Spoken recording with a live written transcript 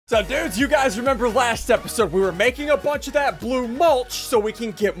So dudes, you guys remember last episode, we were making a bunch of that blue mulch so we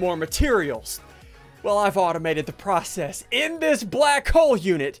can get more materials. Well, I've automated the process. In this black hole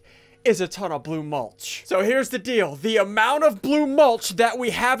unit is a ton of blue mulch. So here's the deal. The amount of blue mulch that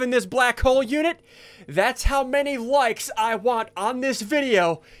we have in this black hole unit, that's how many likes I want on this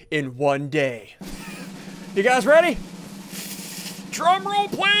video in one day. You guys ready? Drum roll,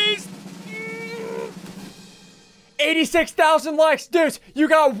 please. 86,000 likes. Dudes, you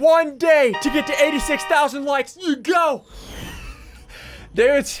got one day to get to 86,000 likes. You go.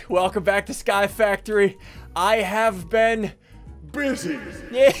 Dudes, welcome back to Sky Factory. I have been busy.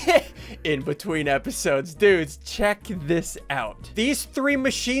 Yeah, in between episodes. Dudes, check this out. These 3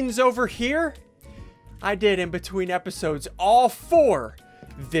 machines over here, I did in between episodes, all for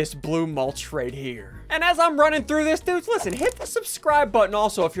this blue mulch right here. And as I'm running through this, dudes, listen, hit the subscribe button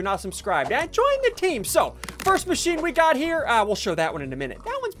also if you're not subscribed. And join the team. So, first machine we got here, we'll show that one in a minute.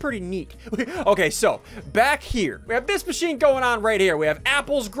 That one's pretty neat. Okay, so, back here, we have this machine going on right here. We have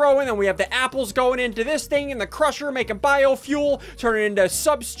apples growing, and we have the apples going into this thing in the crusher, making biofuel, turning it into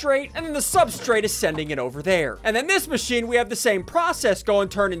substrate, and then the substrate is sending it over there. And then this machine, we have the same process going,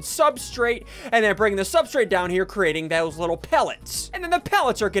 turning substrate, and then bringing the substrate down here, creating those little pellets. And then the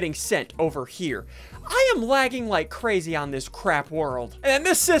pellets are getting sent over here. I am lagging like crazy on this crap world. And then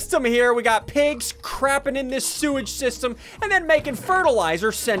this system here, we got pigs crapping in this sewage system and then making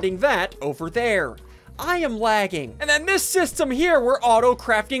fertilizer, sending that over there. I am lagging. And then this system here, we're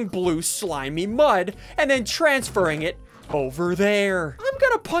auto-crafting blue slimy mud and then transferring it over there. I'm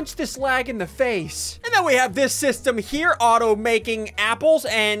gonna punch this lag in the face. And then we have this system here, auto making apples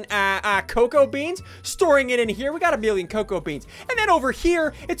and cocoa beans, storing it in here. We got 1,000,000 cocoa beans. And then over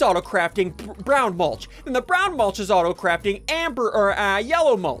here, it's auto crafting brown mulch. Then the brown mulch is auto crafting amber or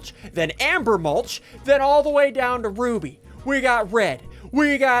yellow mulch. Then amber mulch. Then all the way down to ruby. We got red.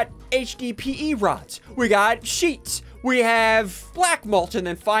 We got HDPE rods. We got sheets. We have black mulch. And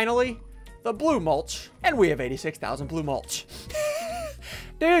then finally, the blue mulch, and we have 86,000 blue mulch.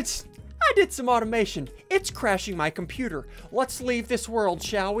 Dudes, I did some automation. It's crashing my computer. Let's leave this world,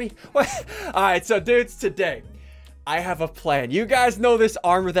 shall we? Alright, so dudes, today, I have a plan. You guys know this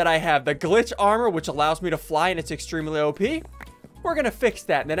armor that I have, the glitch armor, which allows me to fly, and it's extremely OP. We're gonna fix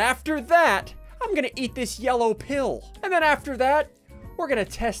that, and then after that, I'm gonna eat this yellow pill. And then after that, we're gonna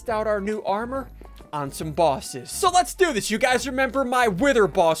test out our new armor on some bosses. So let's do this. You guys remember my Wither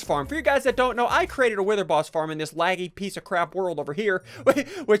Boss farm. For you guys that don't know, I created a Wither Boss farm in this laggy piece of crap world over here,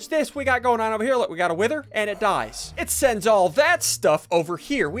 which this we got going on over here. Look, we got a Wither and it dies. It sends all that stuff over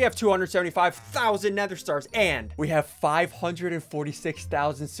here. We have 275,000 Nether Stars and we have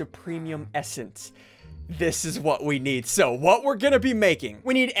 546,000 Supremium Essence. This is what we need. So what we're gonna be making,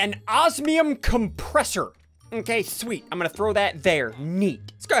 we need an osmium compressor. Okay, sweet. I'm gonna throw that there. Neat.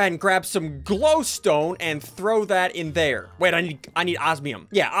 Let's go ahead and grab some glowstone and throw that in there. Wait, I need osmium.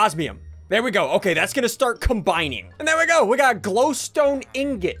 Yeah, osmium. There we go. Okay, that's gonna start combining. And there we go. We got glowstone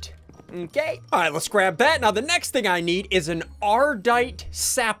ingot. Okay. All right, let's grab that. Now, the next thing I need is an ardite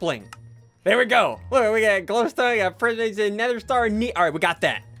sapling. There we go. Look, we got glowstone, we got prisons and nether star. Neat. All right, we got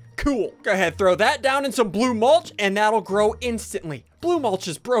that. Cool. Go ahead, throw that down in some blue mulch, and that'll grow instantly. Blue mulch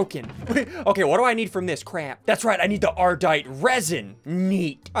is broken. Okay, what do I need from this crap? That's right, I need the ardite resin.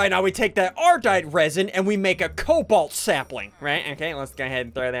 Neat. All right, now we take that ardite resin and we make a cobalt sapling, right? Okay, let's go ahead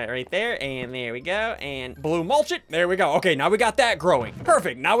and throw that right there, and there we go, and blue mulch it. There we go. Okay, now we got that growing.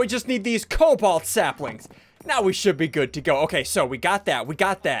 Perfect. Now we just need these cobalt saplings. Now we should be good to go. Okay, so we got that. We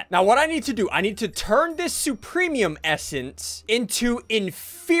got that. Now what I need to do, I need to turn this Supremium Essence into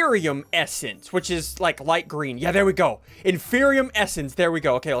Inferium Essence, which is like light green. Yeah, there we go. Inferium Essence. There we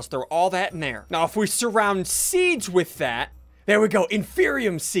go. Okay, let's throw all that in there. Now if we surround seeds with that, there we go.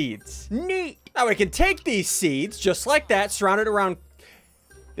 Inferium seeds. Neat. Now we can take these seeds just like that, surround it around.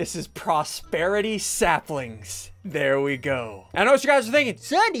 This is prosperity saplings. There we go. I know what you guys are thinking.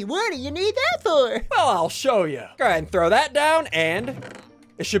 Sonny, what do you need that for? Well, I'll show you. Go ahead and throw that down, and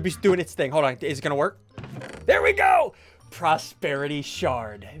it should be doing its thing. Hold on, is it gonna work? There we go. Prosperity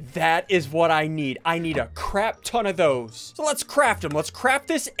shard. That is what I need. I need a crap ton of those. So let's craft them. Let's craft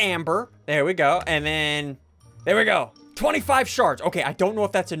this amber. There we go, and then there we go. 25 shards. Okay, I don't know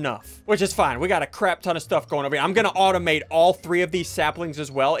if that's enough, which is fine. We got a crap ton of stuff going over here. I'm going to automate all 3 of these saplings as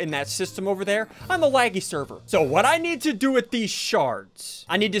well in that system over there on the laggy server. So what I need to do with these shards,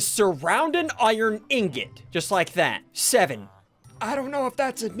 I need to surround an iron ingot, just like that. 7. I don't know if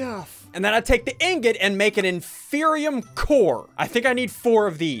that's enough. And then I take the ingot and make an inferium core. I think I need 4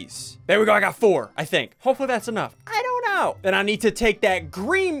 of these. There we go, I got 4, I think. Hopefully that's enough. I don't know. Then I need to take that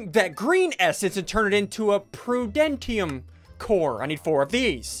green essence and turn it into a prudentium core. I need 4 of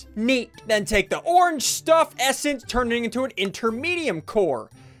these. Neat. Then take the orange stuff, essence, turn it into an intermedium core.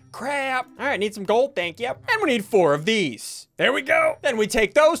 Crap. All right, need some gold, thank you. And we need 4 of these. There we go. Then we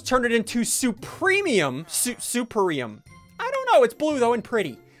take those, turn it into supremium. Superium. I don't know, it's blue though and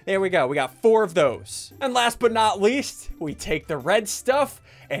pretty. There we go, we got 4 of those. And last but not least, we take the red stuff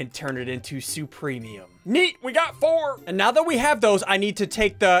and turn it into supremium. Neat, we got 4. And now that we have those, I need to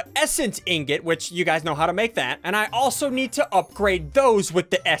take the essence ingot, which you guys know how to make that. And I also need to upgrade those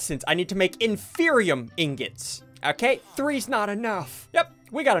with the essence. I need to make inferium ingots. Okay, 3's not enough. Yep,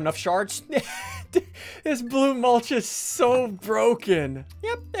 we got enough shards. This blue mulch is so broken.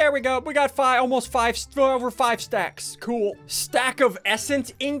 Yep, there we go. We got over 5 stacks. Cool. Stack of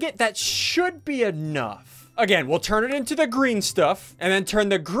essence ingot, that should be enough. Again, we'll turn it into the green stuff, and then turn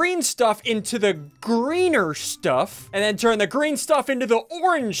the green stuff into the greener stuff, and then turn the green stuff into the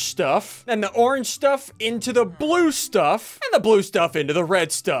orange stuff, and the orange stuff into the blue stuff, and the blue stuff into the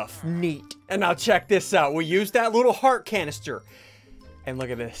red stuff. Neat. And now check this out. We use that little heart canister, and look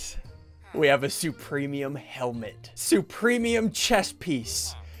at this. We have a Supremium helmet, Supremium chest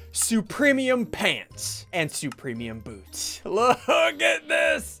piece, Supremium pants, and Supremium boots. Look at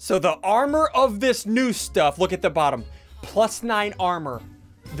this. So the armor of this new stuff, look at the bottom, +9 armor.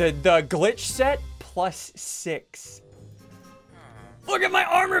 The glitch set, +6. Look at my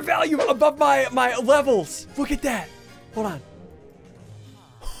armor value above my levels. Look at that. Hold on.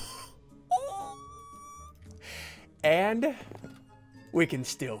 And we can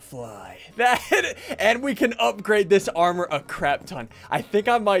still fly. And we can upgrade this armor a crap ton. I think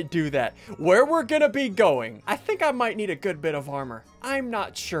I might do that. Where we're gonna be going, I think I might need a good bit of armor. I'm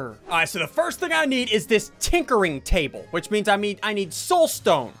not sure. All right, so the first thing I need is this tinkering table, which means I need soul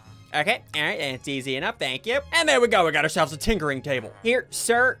stone. Okay, all right, and it's easy enough, thank you. And there we go, we got ourselves a tinkering table. Here,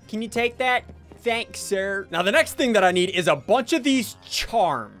 sir, can you take that? Thanks, sir. Now, the next thing that I need is a bunch of these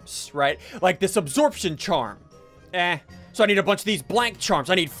charms, right? Like this absorption charm. So I need a bunch of these blank charms.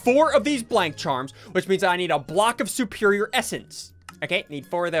 I need 4 of these blank charms, which means I need a block of superior essence. Okay, need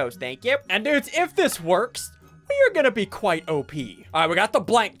 4 of those, thank you. And dudes, if this works, we are gonna be quite OP. All right, we got the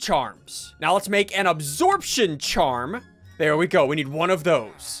blank charms. Now let's make an absorption charm. There we go, we need 1 of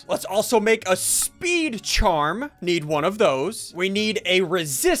those. Let's also make a speed charm. Need 1 of those. We need a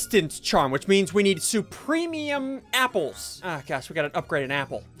resistance charm, which means we need supremium apples. Ah, gosh, we gotta upgrade an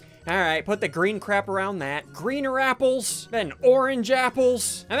apple. All right, put the green crap around that. Greener apples, then orange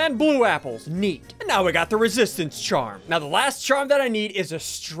apples, and then blue apples. Neat. And now we got the resistance charm. Now the last charm that I need is a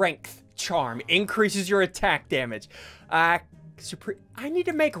strength charm. Increases your attack damage. I need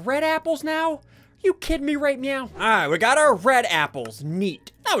to make red apples now? You kidding me right now? All right, we got our red apples.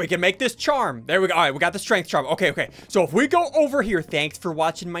 Neat. Now we can make this charm. There we go. All right, we got the strength charm. Okay. So if we go over here, thanks for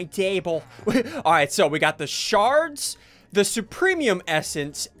watching my table. All right, so we got the shards, the supremium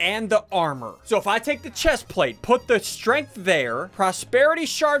essence, and the armor. So if I take the chest plate, put the strength there, prosperity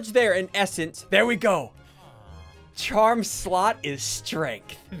shards there, and essence, there we go. Charm slot is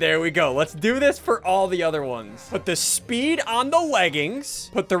strength. There we go. Let's do this for all the other ones. Put the speed on the leggings,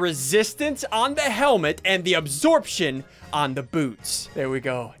 put the resistance on the helmet, and the absorption on the boots. There we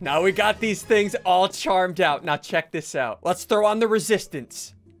go. Now we got these things all charmed out. Now check this out. Let's throw on the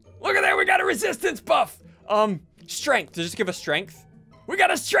resistance. Look at that, we got a resistance buff. Strength, does this give us strength? We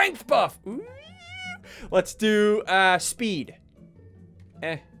got a strength buff. Ooh. Let's do speed.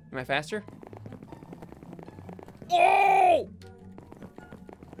 Am I faster? Oh,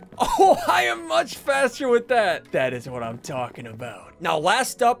 I am much faster with that. That is what I'm talking about. Now,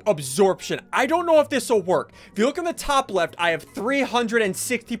 last up, absorption. I don't know if this will work. If you look in the top left, I have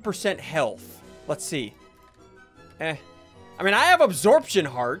 360% health. Let's see. I mean, I have absorption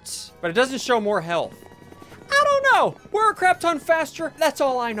hearts, but it doesn't show more health. I don't know. We're a crap ton faster. That's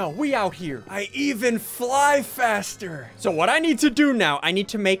all I know. We out here. I even fly faster. So what I need to do now, I need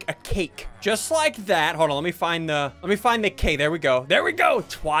to make a cake. Just like that. Hold on, let me find the cake. There we go. There we go.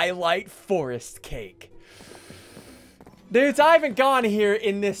 Twilight Forest cake. Dudes, I haven't gone here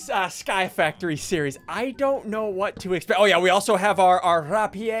in this Sky Factory series. I don't know what to expect. Oh yeah, we also have our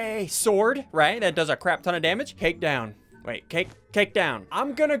rapier sword, right? That does a crap ton of damage. Cake down. Wait, cake down.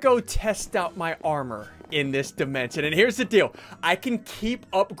 I'm gonna go test out my armor in this dimension. And here's the deal. I can keep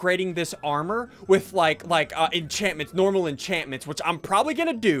upgrading this armor with like enchantments, normal enchantments, which I'm probably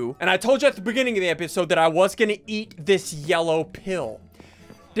gonna do. And I told you at the beginning of the episode that I was gonna eat this yellow pill.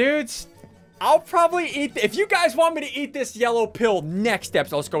 Dudes, I'll probably eat, if you guys want me to eat this yellow pill next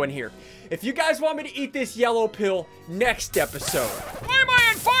episode, let's go in here. If you guys want me to eat this yellow pill next episode. Why am I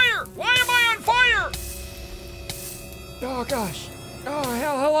on fire? Why am I on fire? Oh gosh. Oh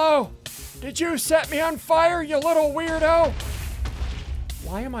hell, hello. Did you set me on fire, you little weirdo?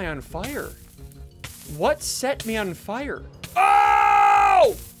 Why am I on fire? What set me on fire?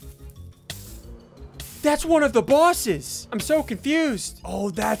 Oh! That's one of the bosses. I'm so confused. Oh,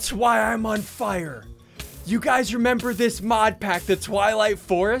 that's why I'm on fire. You guys remember this mod pack, the Twilight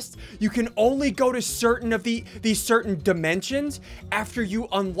Forest? You can only go to certain of these certain dimensions after you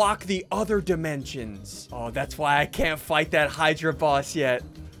unlock the other dimensions. Oh, that's why I can't fight that Hydra boss yet.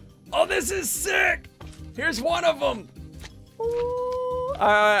 Oh, this is sick. Here's one of them.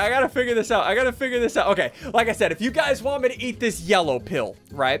 I gotta figure this out. Okay, like I said, if you guys want me to eat this yellow pill,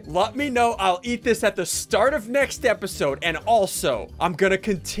 right? Let me know. I'll eat this at the start of next episode. And also, I'm gonna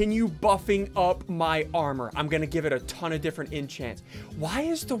continue buffing up my armor. I'm gonna give it a ton of different enchants. Why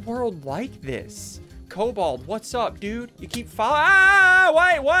is the world like this? Cobalt, what's up, dude? You keep following. Ah,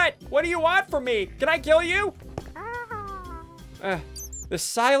 wait, what? What do you want from me? Can I kill you? The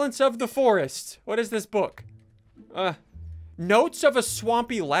Silence of the Forest. What is this book? Notes of a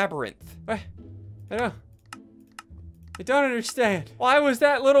Swampy Labyrinth. I don't understand. Why was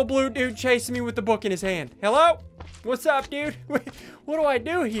that little blue dude chasing me with the book in his hand? Hello? What's up, dude? Wait, what do I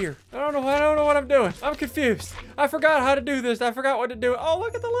do here? I don't know what I'm doing. I'm confused. I forgot how to do this. I forgot what to do. Oh,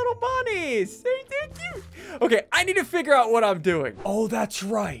 look at the little bunnies. They're cute. Okay, I need to figure out what I'm doing. Oh, that's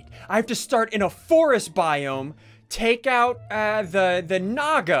right. I have to start in a forest biome, take out the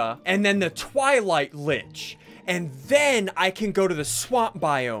Naga, and then the Twilight Lich. And then I can go to the swamp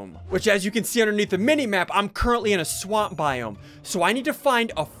biome, which, as you can see underneath the mini map, I'm currently in a swamp biome. So I need to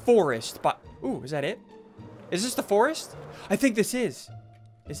find a forest. Ooh, is that it? Is this the forest? I think this is.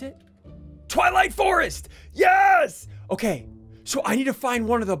 Is it? Twilight Forest! Yes! Okay, so I need to find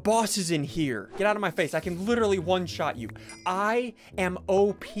one of the bosses in here. Get out of my face. I can literally one-shot you. I am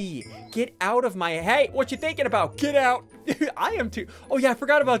OP. Get out of my... Hey, what you thinking about? Get out. I am too... Oh, yeah, I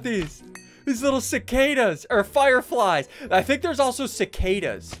forgot about these. These little cicadas, or fireflies. I think there's also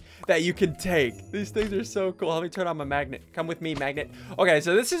cicadas that you can take. These things are so cool. Let me turn on my magnet. Come with me, magnet. Okay,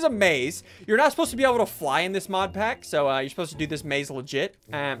 so this is a maze. You're not supposed to be able to fly in this mod pack, so you're supposed to do this maze legit.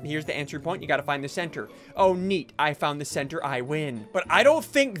 Here's the entry point. You got to find the center. Oh, neat. I found the center. I win. But I don't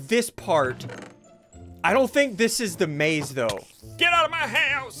think this part... I don't think this is the maze, though. Get out of my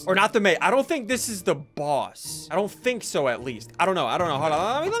house! Or not the maze. I don't think this is the boss. I don't think so, at least. I don't know. Hold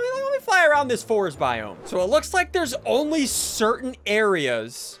on. Let me fly around this forest biome. So it looks like there's only certain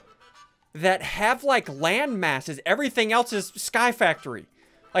areas that have, like, land masses. Everything else is Sky Factory.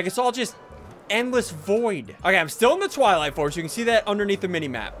 Like, it's all just endless void. Okay, I'm still in the Twilight Forest. You can see that underneath the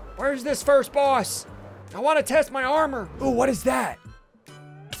mini-map. Where's this first boss? I want to test my armor. Ooh, what is that?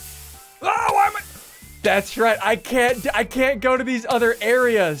 Oh, That's right. I can't go to these other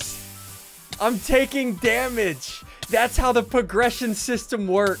areas. I'm taking damage. That's how the progression system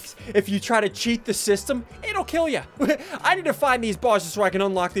works. If you try to cheat the system, it'll kill you. I need to find these bosses so I can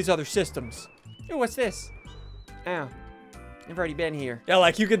unlock these other systems. Ooh, what's this? Ow. I've already been here. Yeah,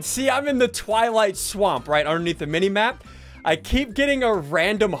 like you can see, I'm in the Twilight Swamp right underneath the mini-map. I keep getting a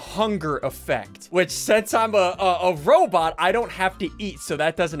random hunger effect, which since I'm a robot, I don't have to eat, so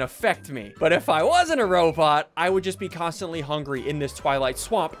that doesn't affect me. But if I wasn't a robot, I would just be constantly hungry in this Twilight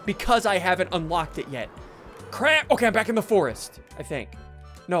Swamp because I haven't unlocked it yet. Crap. Okay, I'm back in the forest, I think.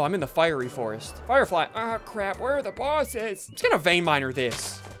 No, I'm in the fiery forest. Firefly. Ah, crap. Where are the bosses? I'm just gonna vein miner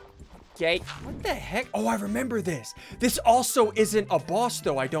this. Okay. What the heck? Oh, I remember this. This also isn't a boss,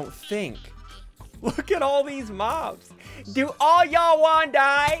 though, I don't think. Look at all these mobs. Do all y'all want to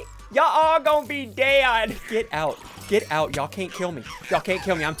die? Y'all all gonna be dead. Get out. Get out. Y'all can't kill me. Y'all can't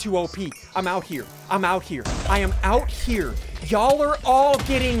kill me. I'm too OP. I'm out here. I'm out here. I am out here. Y'all are all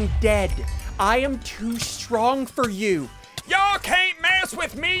getting dead. I am too strong for you. Y'all can't mess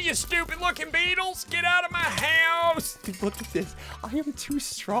with me, you stupid looking beetles. Get out of my house. Dude, look at this. I am too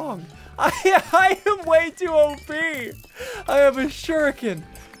strong. I am way too OP. I have a shuriken.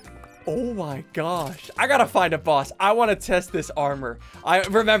 Oh my gosh. I gotta find a boss. I want to test this armor.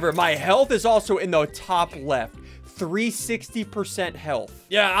 Remember, my health is also in the top left. 360% health.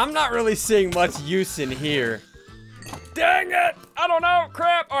 Yeah, I'm not really seeing much use in here. Dang it! I don't know.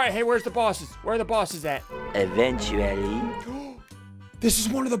 Crap. All right, hey, where's the bosses? Where are the bosses at? Eventually. This is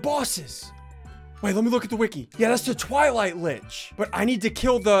one of the bosses. Wait, let me look at the wiki. Yeah, that's the Twilight Lich. But I need to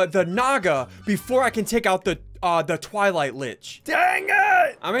kill the Naga before I can take out the Twilight Lich. Dang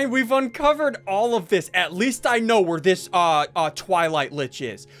it! I mean, we've uncovered all of this. At least I know where this Twilight Lich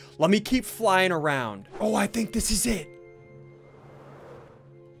is. Let me keep flying around. Oh, I think this is it.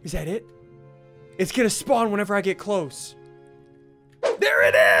 Is that it? It's gonna spawn whenever I get close. There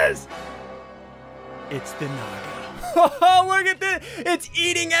it is! It's the Naga. Oh, look at this! It's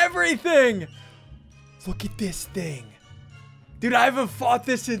eating everything! Look at this thing. Dude, I haven't fought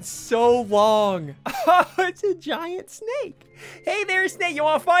this in so long. Oh, it's a giant snake. Hey there, snake. You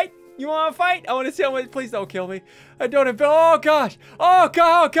want to fight? You want to fight? I want to see how much. Please don't kill me. I don't have. Oh, gosh. Oh,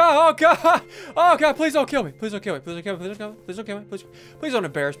 God. Oh, God. Oh, God. Oh, God. Please don't kill me. Please don't kill me. Please don't kill me. Please don't kill me. Please don't kill me. Please don't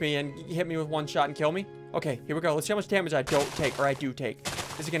embarrass me and hit me with one shot and kill me. Okay, here we go. Let's see how much damage I don't take, or I do take.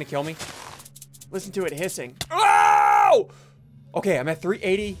 Is it going to kill me? Listen to it hissing. Oh! Okay, I'm at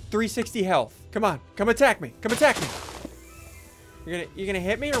 380, 360 health. Come on. Come attack me. Come attack me. You're gonna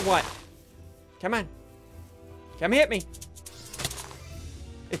hit me or what? Come on. Come hit me.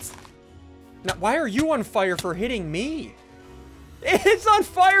 It's... Now, why are you on fire for hitting me? It's on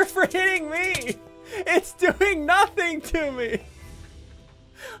fire for hitting me. It's doing nothing to me.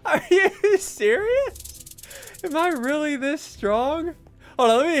 Are you serious? Am I really this strong?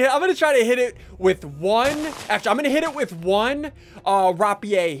 Hold on, I'm gonna try to hit it with one. Actually, I'm gonna hit it with one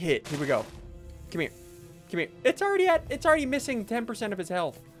rapier hit. Here we go. Come here. Come here. It's already missing 10% of its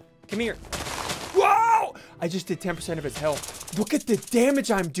health. Come here. Whoa! I just did 10% of its health. Look at the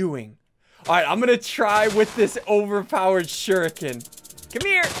damage I'm doing. All right, I'm gonna try with this overpowered shuriken. Come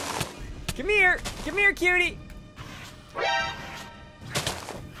here. Come here. Come here, cutie.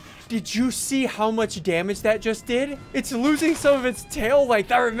 Did you see how much damage that just did? It's losing some of its tail like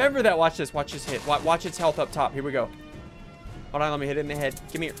that. Remember that. Watch this. Watch this hit. Watch its health up top. Here we go. Hold on. Let me hit it in the head.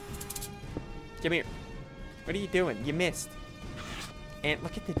 Come here. Come here. What are you doing? You missed. And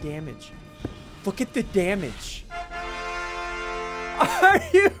look at the damage. Look at the damage. Are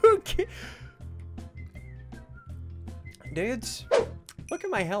you kidding? Dudes, look at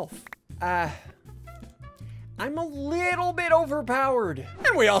my health. I'm a little bit overpowered.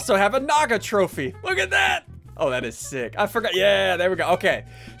 And we also have a Naga trophy. Look at that. Oh, that is sick. I forgot. Yeah, there we go. Okay,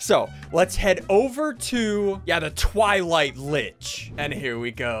 so let's head over to, the Twilight Lich. And here we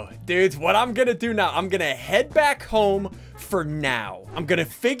go. Dudes, what I'm gonna do now, I'm gonna head back home for now. I'm gonna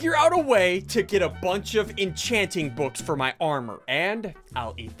figure out a way to get a bunch of enchanting books for my armor. And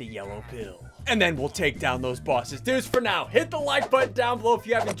I'll eat the yellow pill. And then we'll take down those bosses. Dudes, for now, hit the like button down below if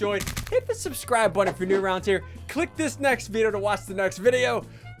you have enjoyed. Hit the subscribe button if you're new around here. Click this next video to watch the next video.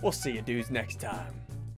 We'll see you dudes next time.